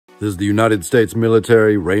This is the United States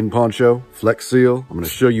Military Rain Poncho FLeX Seal. I'm going to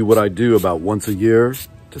show you what I do about once a year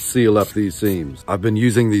to seal up these seams. I've been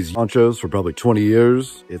using these ponchos for probably 20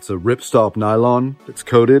 years. It's a ripstop nylon that's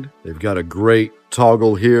coated. They've got a great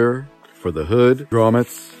toggle here for the hood,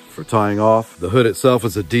 grommets for tying off. The hood itself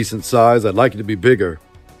is a decent size. I'd like it to be bigger,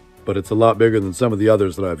 but it's a lot bigger than some of the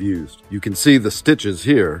others that I've used. You can see the stitches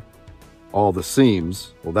here, all the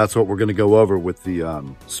seams. Well, that's what we're gonna go over with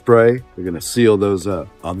the spray. We're gonna seal those up.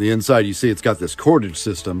 On the inside, you see it's got this cordage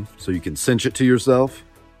system, so you can cinch it to yourself.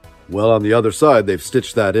 Well, on the other side, they've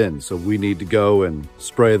stitched that in, so we need to go and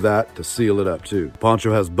spray that to seal it up too.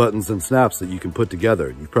 Poncho has buttons and snaps that you can put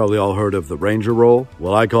together. You've probably all heard of the Ranger roll.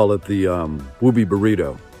 Well, I call it the Woobie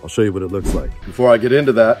Burrito. I'll show you what it looks like. Before I get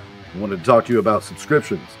into that, I wanted to talk to you about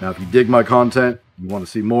subscriptions. Now, if you dig my content, you want to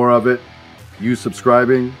see more of it, you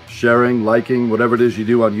subscribing, sharing, liking, whatever it is you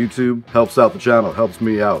do on YouTube helps out the channel, helps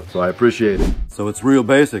me out, so I appreciate it. So it's real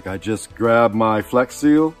basic. I just grab my FLeX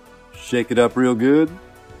seal, shake it up real good,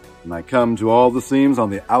 and I come to all the seams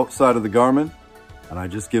on the outside of the garment, and I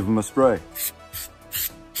just give them a spray.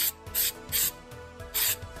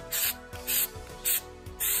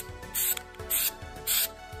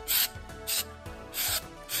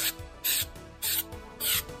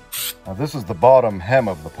 Now this is the bottom hem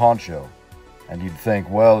of the poncho, and you'd think,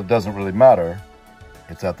 well, it doesn't really matter.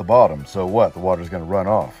 It's at the bottom, so what? The water's gonna run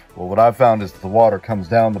off. Well, what I've found is that the water comes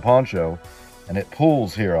down the poncho, and it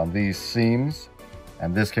pools here on these seams,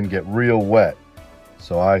 and this can get real wet.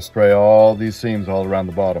 So I spray all these seams all around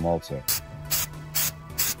the bottom also.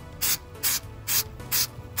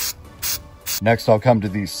 Next, I'll come to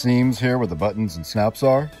these seams here where the buttons and snaps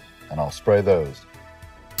are, and I'll spray those.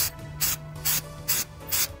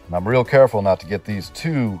 And I'm real careful not to get these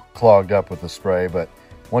too clogged up with the spray, but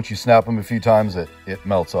once you snap them a few times, it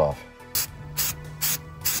melts off.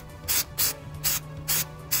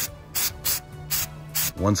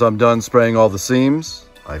 Once I'm done spraying all the seams,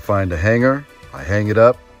 I find a hanger, I hang it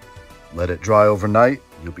up, let it dry overnight,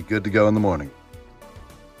 you'll be good to go in the morning.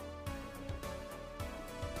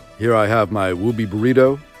 Here I have my Woobie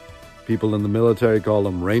Burrito. People in the military call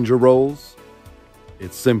them Ranger rolls.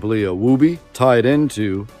 It's simply a Woobie tied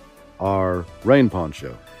into our rain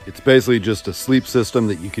poncho. It's basically just a sleep system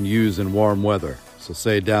that you can use in warm weather. So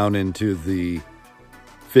say down into the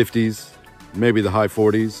 50s, maybe the high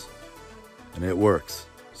 40s, and it works.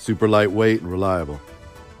 Super lightweight and reliable.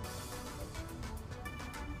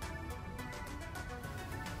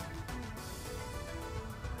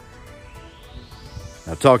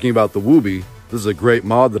 Now talking about the Woobie, this is a great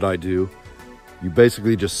mod that I do. You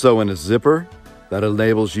basically just sew in a zipper that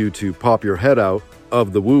enables you to pop your head out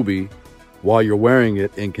of the Woobie while you're wearing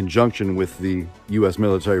it in conjunction with the US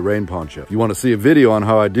Military Rain Poncho. If you want to see a video on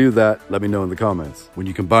how I do that, let me know in the comments. When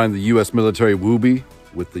you combine the US Military Woobie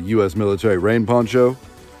with the US Military Rain Poncho,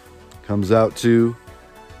 comes out to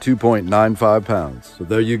 2.95 pounds. So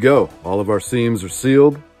there you go. All of our seams are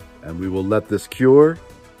sealed, and we will let this cure.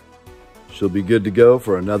 She'll be good to go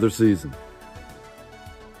for another season.